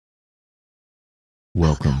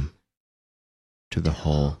Welcome to the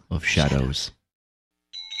Hall of Shadows.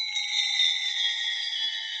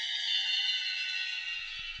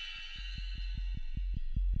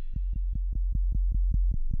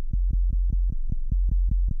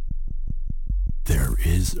 There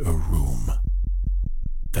is a room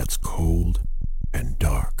that's cold and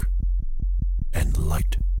dark, and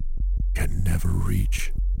light can never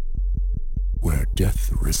reach, where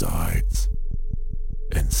death resides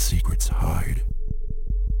and secrets hide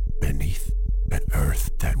beneath an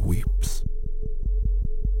earth that weeps.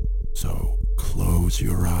 So close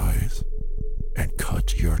your eyes and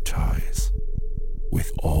cut your ties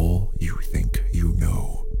with all you think you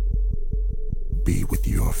know. Be with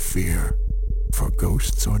your fear, for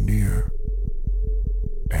ghosts are near,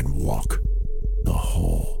 and walk the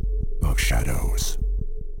Hall of Shadows.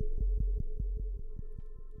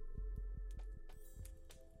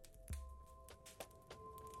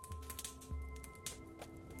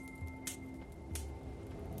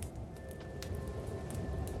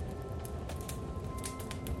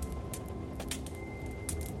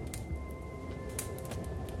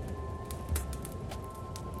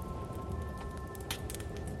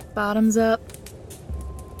 Bottoms up.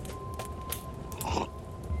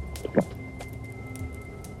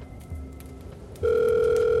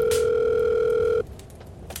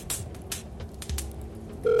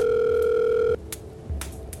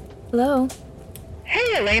 Hello?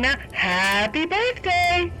 Hey, Elena. Happy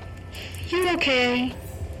birthday. You okay?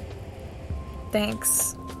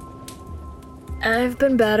 Thanks. I've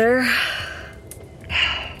been better.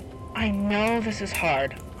 I know this is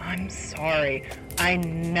hard. I'm sorry. I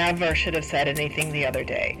never should have said anything the other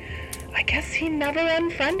day. I guess he never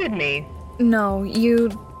unfriended me. No, you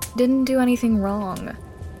didn't do anything wrong.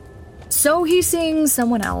 So he's seeing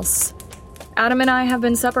someone else. Adam and I have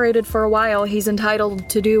been separated for a while. He's entitled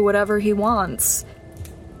to do whatever he wants.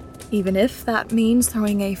 Even if that means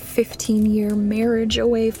throwing a 15-year marriage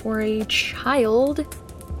away for a child.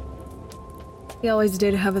 He always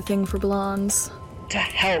did have a thing for blondes. To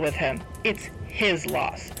hell with him. It's his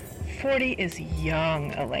loss. 40 is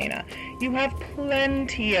young, Elena. You have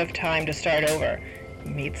plenty of time to start over.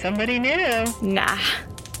 Meet somebody new. Nah.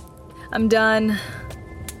 I'm done.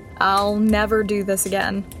 I'll never do this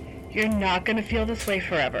again. You're not gonna feel this way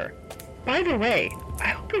forever. By the way, I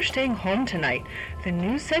hope you're staying home tonight. The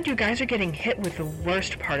news said you guys are getting hit with the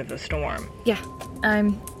worst part of the storm. Yeah,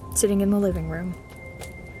 I'm sitting in the living room,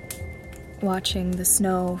 watching the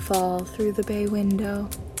snow fall through the bay window.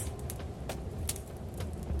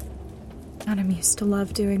 Adam used to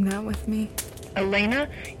love doing that with me. Elena,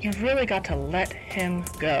 you've really got to let him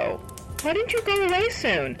go. Why don't you go away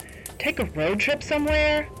soon? Take a road trip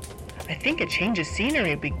somewhere? I think a change of scenery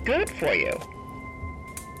would be good for you.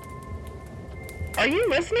 Are you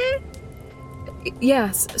listening?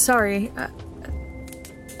 Yes, sorry.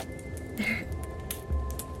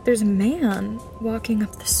 There's a man walking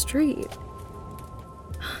up the street.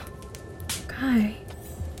 Guy.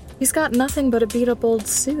 He's got nothing but a beat-up old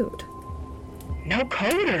suit. No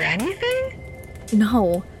coat or anything?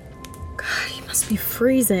 No. God, he must be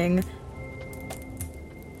freezing.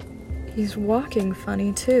 He's walking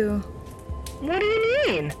funny, too. What do you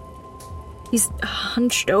mean? He's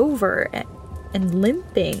hunched over and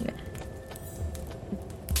limping,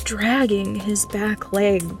 dragging his back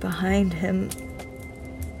leg behind him.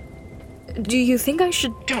 Do you think I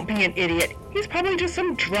should... Don't be an idiot. He's probably just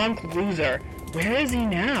some drunk loser. Where is he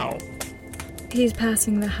now? He's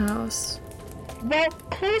passing the house. Well,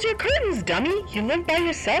 close your curtains, dummy. You live by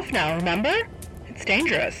yourself now, remember? It's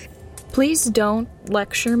dangerous. Please don't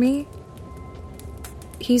lecture me.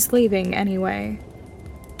 He's leaving anyway.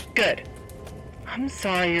 Good. I'm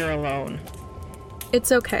sorry you're alone.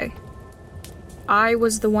 It's okay. I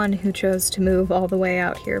was the one who chose to move all the way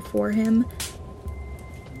out here for him.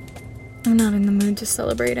 I'm not in the mood to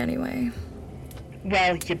celebrate anyway.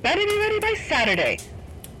 Well, you better be ready by Saturday.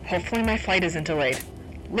 Hopefully my flight isn't delayed.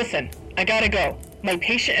 Listen, I gotta go. My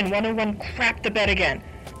patient in 101 crapped the bed again.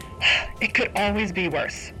 It could always be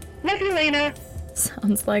worse. Love you, Lena.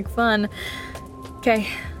 Sounds like fun. Okay.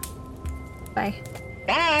 Bye.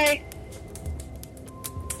 Bye.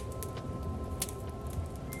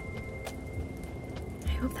 I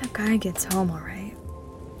hope that guy gets home alright.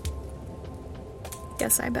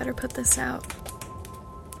 Guess I better put this out.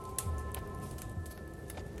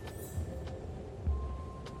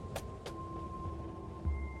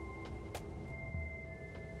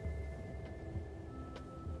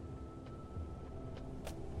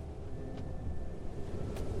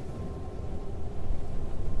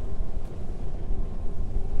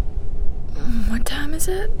 What time is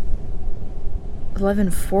it?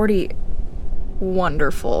 11:40.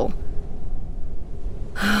 Wonderful.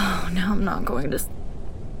 Oh, now I'm not going to...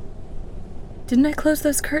 Didn't I close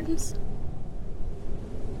those curtains?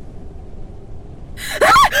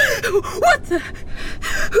 What the...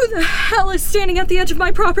 Who the hell is standing at the edge of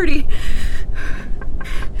my property?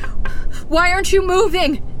 Why aren't you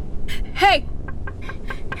moving? Hey!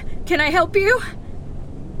 Can I help you?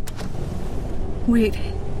 Wait.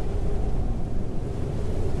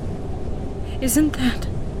 Isn't that...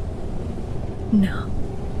 No.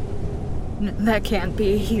 No, that can't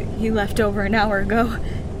be. He left over an hour ago.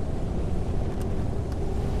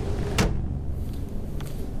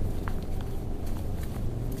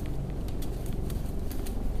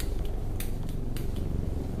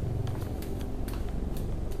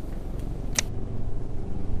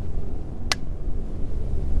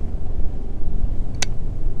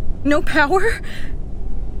 No power?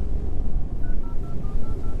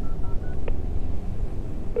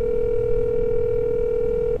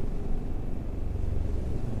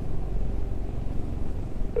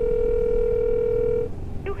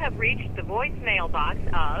 You have reached the voicemail box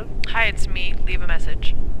of... Hi, it's me. Leave a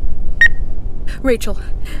message. Rachel,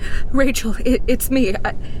 it's me.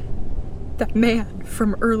 That man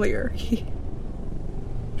from earlier, he's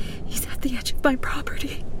at the edge of my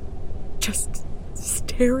property. Just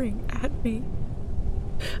staring at me.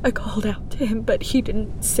 I called out to him, but he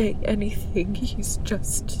didn't say anything. He's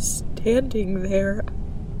just standing there.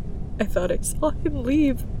 I thought I saw him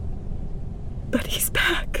leave, but he's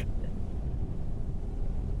back.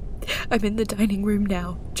 I'm in the dining room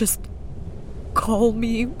now. Just call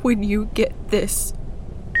me when you get this.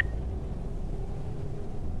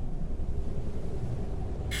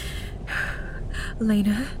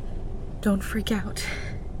 Lena, don't freak out.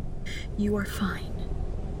 You are fine.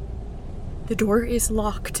 The door is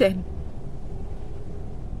locked and...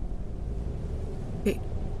 Wait.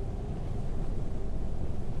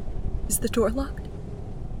 Is the door locked?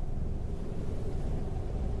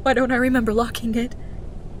 Why don't I remember locking it?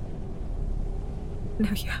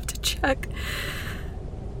 Now you have to check.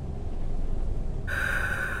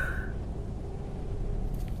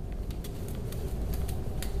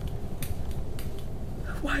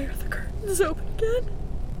 Why are the curtains open again?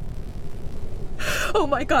 Oh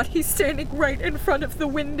my god, he's standing right in front of the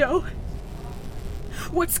window.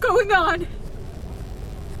 What's going on?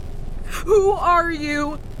 Who are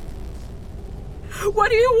you? What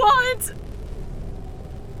do you want?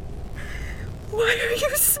 Why are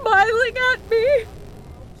you smiling at me?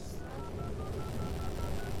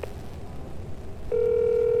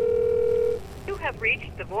 You have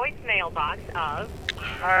reached the voicemail box of...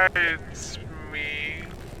 Hi, it's me.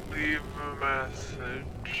 Leave a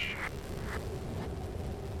message.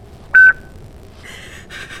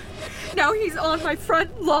 Now he's on my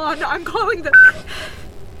front lawn. I'm calling the...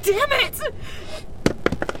 Damn it!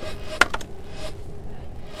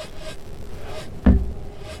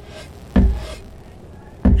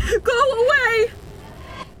 Go away!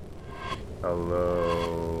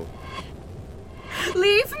 Hello.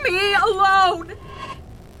 Leave me alone!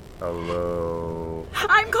 Hello.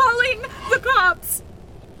 I'm calling the cops!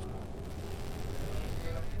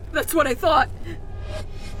 That's what I thought.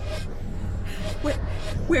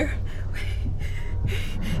 Where?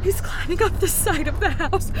 He's climbing up the side of the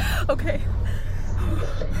house. Okay.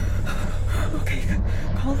 Okay,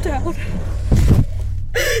 calm down.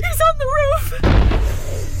 He's on the roof!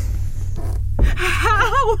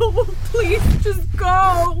 How? Please, just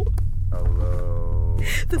go! Hello.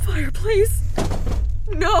 The fireplace?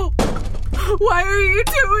 No! Why are you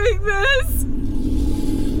doing this?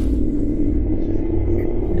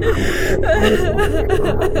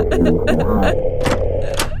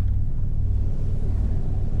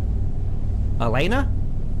 Elena?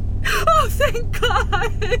 Oh, thank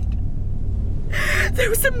God! There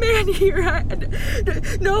was a man here.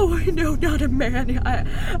 No, not a man.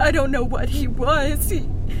 I don't know what he was.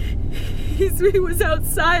 He was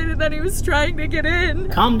outside and then he was trying to get in.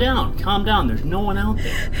 Calm down. There's no one out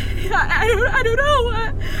there. I don't know.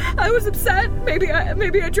 I was upset. Maybe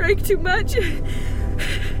I drank too much.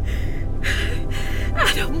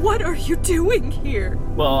 Adam, what are you doing here?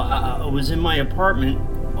 Well, I was in my apartment,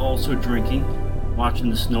 also drinking, watching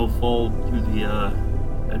the snow fall through the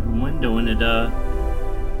bedroom window, and it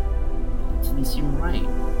didn't seem right.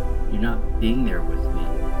 You're not being there with me.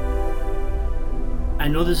 I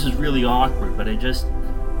know this is really awkward, but I just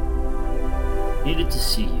needed to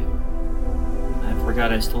see you. I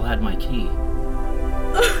forgot I still had my key.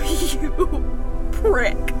 Oh, you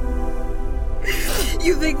prick.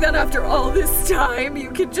 You think that after all this time,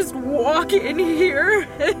 you can just walk in here?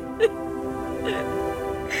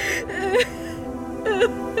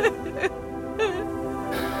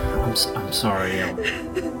 I'm sorry. I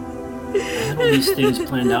had all these things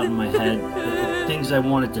planned out in my head, things I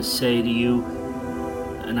wanted to say to you,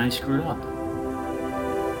 and I screwed up.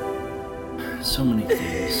 So many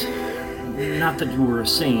things. Not that you were a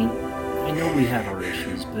saint. I know we have our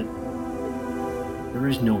issues, but there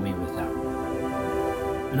is no me without you.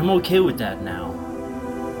 And I'm okay with that now.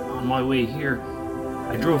 On my way here,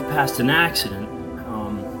 I drove past an accident.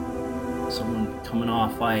 Someone coming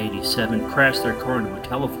off I-87 crashed their car into a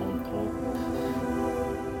telephone pole.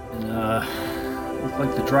 And, looked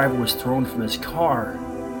like the driver was thrown from his car.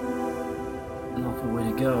 An awful way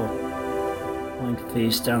to go. Lying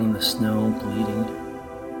face down in the snow, bleeding.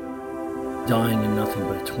 Dying in nothing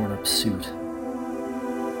but a torn up suit.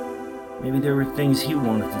 Maybe there were things he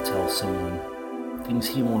wanted to tell someone. Things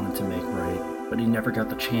he wanted to make right, but he never got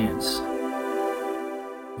the chance.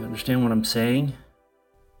 You understand what I'm saying?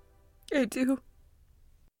 I do.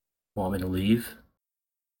 Want me to leave?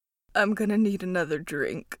 I'm gonna need another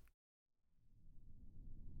drink.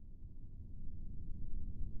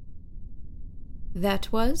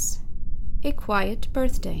 That was A Quiet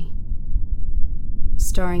Birthday,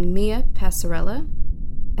 starring Mia Passarella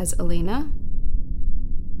as Elena,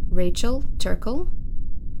 Rachel Turkle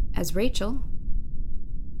as Rachel,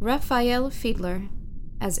 Raphael Fiedler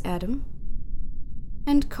as Adam,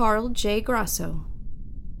 and Carl J. Grasso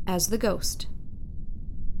as the Ghost.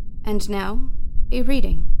 And now, a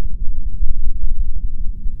reading.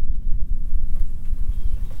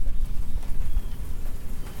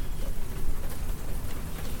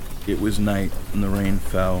 It was night, and the rain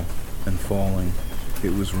fell, and falling,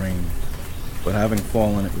 it was rain. But having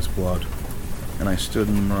fallen, it was blood. And I stood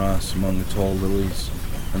in the morass among the tall lilies,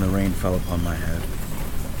 and the rain fell upon my head.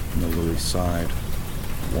 And the lilies sighed,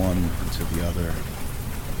 one into the other,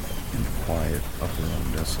 in the quiet of their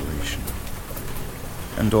own desolation.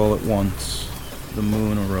 And all at once, the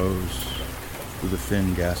moon arose through the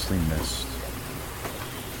thin ghastly mist,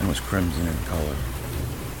 and was crimson in color.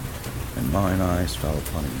 And mine eyes fell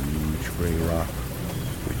upon a huge gray rock,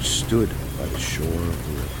 which stood by the shore of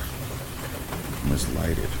the river, and was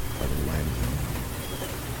lighted by the light of the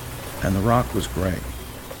moon. And the rock was gray,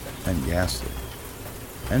 and ghastly,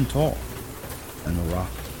 and tall, and the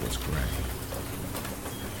rock was gray.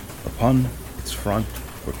 Upon its front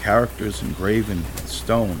were characters engraven in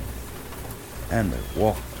stone, and I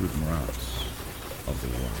walked through the morass of the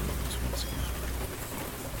waters once again.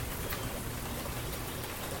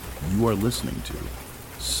 You are listening to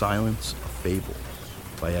Silence of Fable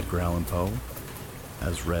by Edgar Allan Poe,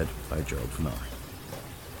 as read by Gerald Finari.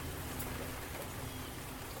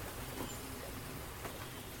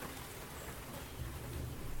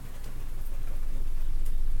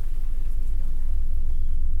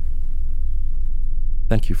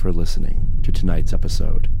 Thank you for listening to tonight's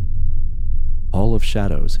episode. All of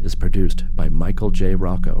Shadows is produced by Michael J.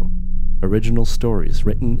 Rocco. Original stories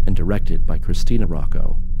written and directed by Christina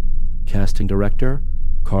Rocco. Casting director,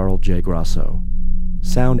 Carl J. Grasso.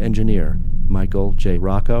 Sound engineer, Michael J.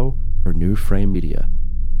 Rocco for New Frame Media.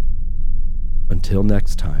 Until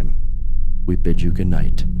next time, we bid you good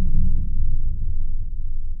night.